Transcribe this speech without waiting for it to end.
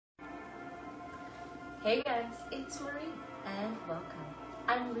Hey guys, it's Marie and welcome.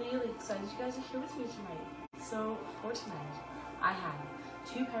 I'm really excited you guys are here with me tonight. So for tonight, I have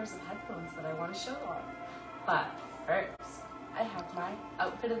 2 pairs of headphones that I want to show on. But first, I have my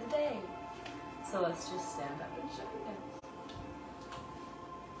outfit of the day. So let's just stand up and show you guys.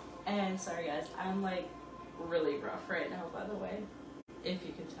 And sorry guys, I'm like really rough right now, by the way, if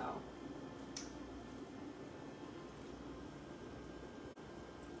you can tell.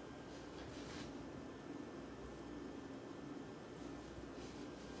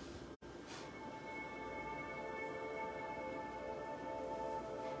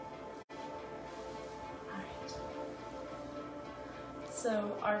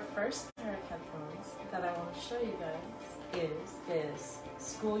 So our first pair of headphones that I want to show you guys is this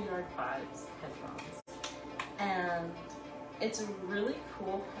Schoolyard Vibes headphones. And it's a really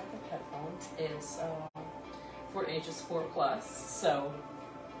cool pack of headphones. It's for ages 4+, so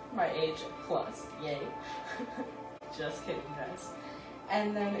my age plus, yay. Just kidding guys.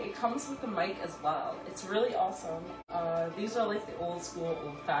 And then it comes with a mic as well. It's really awesome. These are like the old school,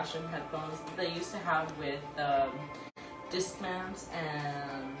 old-fashioned headphones that they used to have with Discmans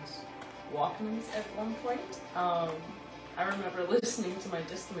and Walkmans at one point. I remember listening to my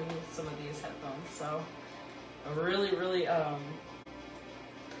Discman with some of these headphones, so a really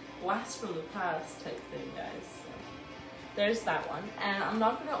blast from the past type thing, guys. So there's that one, and I'm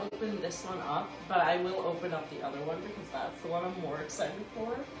not going to open this one up, but I will open up the other one because that's the one I'm more excited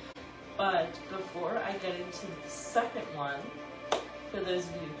for. But before I get into the second one, for those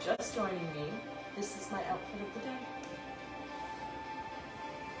of you just joining me, this is my outfit of the day.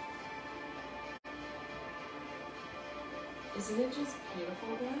 Isn't it just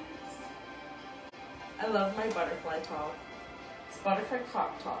beautiful, guys? I love my butterfly top. It's butterfly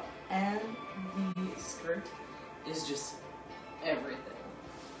crop top, and the skirt is just everything.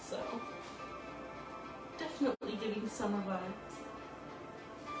 So, definitely giving summer vibes.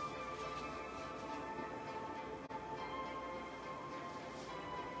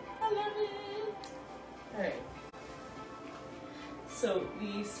 I love it! Alright. So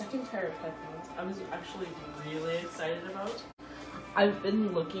the second pair of headphones I was actually really excited about. I've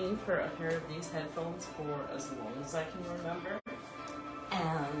been looking for a pair of these headphones for as long as I can remember,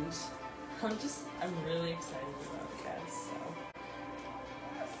 and I'm really excited about it, guys. So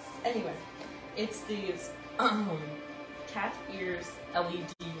anyway, it's these cat ears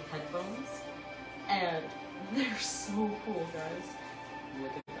LED headphones, and they're so cool, guys.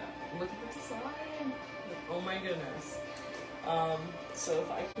 Look at that. Look at the design. Oh my goodness. So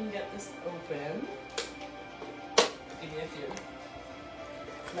if I can get this open, give me a few.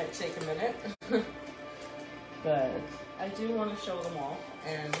 Might take a minute, but I do want to show them all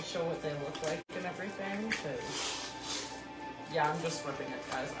and show what they look like and everything, because, yeah, I'm just ripping it,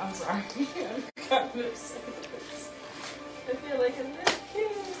 guys. I'm sorry. I'm kind of excited. I feel like a little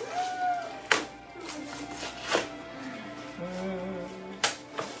kid.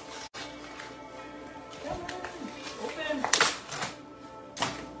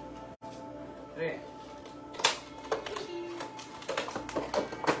 Okay.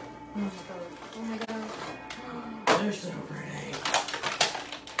 Oh my god. They're so pretty.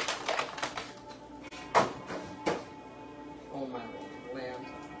 Oh my land.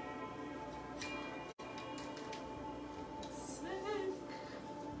 Sick.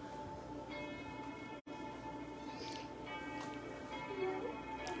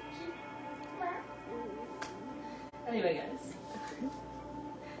 Anyway, guys.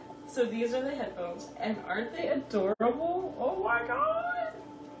 So these are the headphones, and aren't they adorable? Oh my god!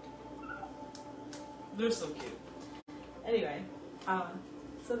 They're so cute. Anyway,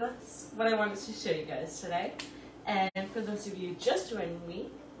 so that's what I wanted to show you guys today. And for those of you just joining me,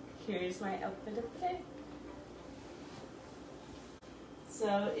 here's my outfit of the day.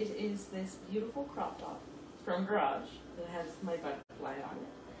 So it is this beautiful crop top from Garage that has my butterfly on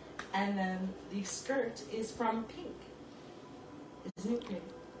it. And then the skirt is from Pink. Isn't it cute?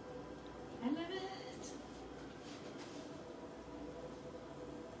 I love it.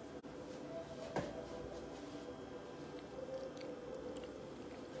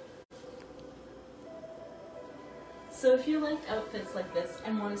 So if you like outfits like this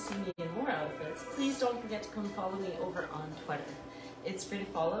and want to see me in more outfits, please don't forget to come follow me over on Twitter. It's free to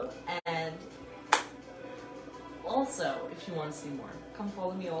follow, and also, if you want to see more, come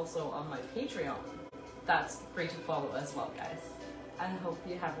follow me also on my Patreon. That's free to follow as well, guys. I hope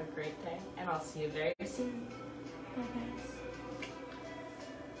you have a great day, and I'll see you very soon. Bye, guys.